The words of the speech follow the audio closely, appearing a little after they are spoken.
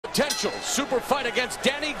potential super fight against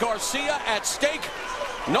Danny Garcia at stake.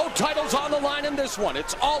 No titles on the line in this one.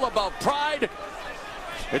 It's all about pride.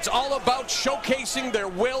 It's all about showcasing their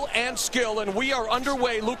will and skill, and we are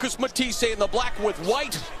underway. Lucas Matthysse in the black with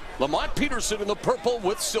white, Lamont Peterson in the purple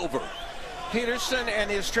with silver. Peterson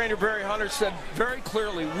and his trainer Barry Hunter said very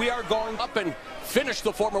clearly, we are going up and finish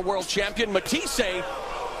the former world champion. Matthysse,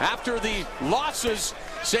 after the losses,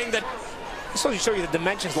 saying that so to show you the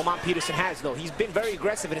dimensions Lamont Peterson has, though. He's been very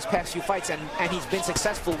aggressive in his past few fights, and he's been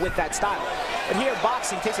successful with that style. But here,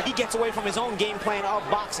 boxing he gets away from his own game plan of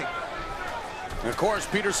boxing. And of course,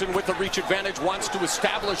 Peterson with the reach advantage wants to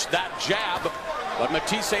establish that jab, but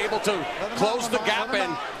Matthysse able to close the gap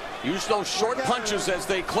and use those short punches as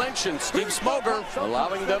they clinch, and Steve Smoger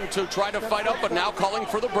allowing them to try to fight up, but now calling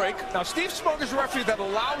for the break. Now, Steve Smoger's a referee that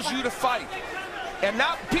allows you to fight. And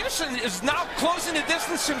now Peterson is now closing the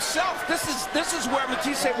distance himself. This is where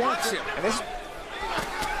Matthysse wants him. And this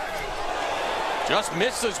just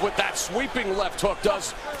misses with that sweeping left hook,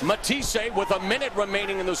 does Matthysse with a minute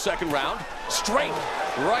remaining in the second round. Straight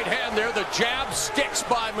right hand there. The jab sticks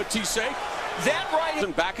by Matthysse. That right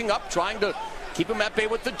hand backing up, trying to keep him at bay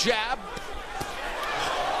with the jab.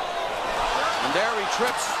 And there he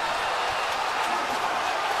trips.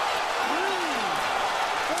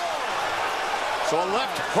 So a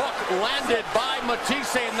left hook landed by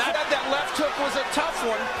Matthysse, and that left hook was a tough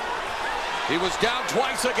one. He was down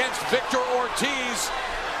twice against Victor Ortiz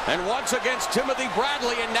and once against Timothy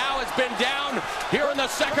Bradley, and now has been down here in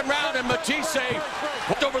the second round, and Matthysse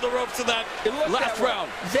put over the ropes in that last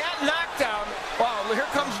round. That knockdown, wow,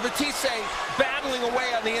 here comes Matthysse battling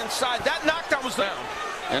away on the inside. That knockdown was down.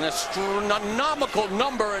 And a astronomical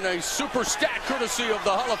number and a super stat courtesy of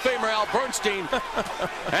the Hall of Famer Al Bernstein.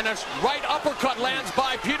 And a right uppercut lands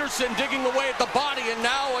by Peterson, digging away at the body, and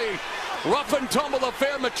now a rough and tumble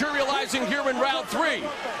affair materializing here in round 3.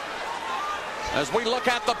 As we look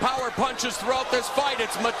at the power punches throughout this fight,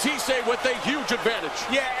 it's Matthysse with a huge advantage.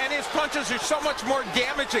 Yeah, and his punches are so much more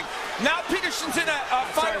damaging. Now Peterson's in a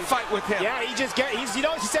fight with him. Yeah, he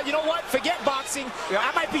said, you know what, forget boxing. Yeah.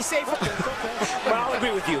 I might be safe. But I'll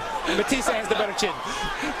agree with you. Matthysse has the better chin.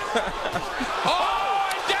 Oh,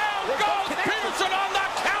 and down goes Peterson on the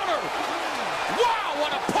counter. Wow,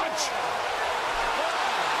 what a punch.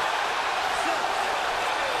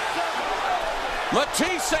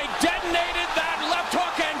 Matthysse down.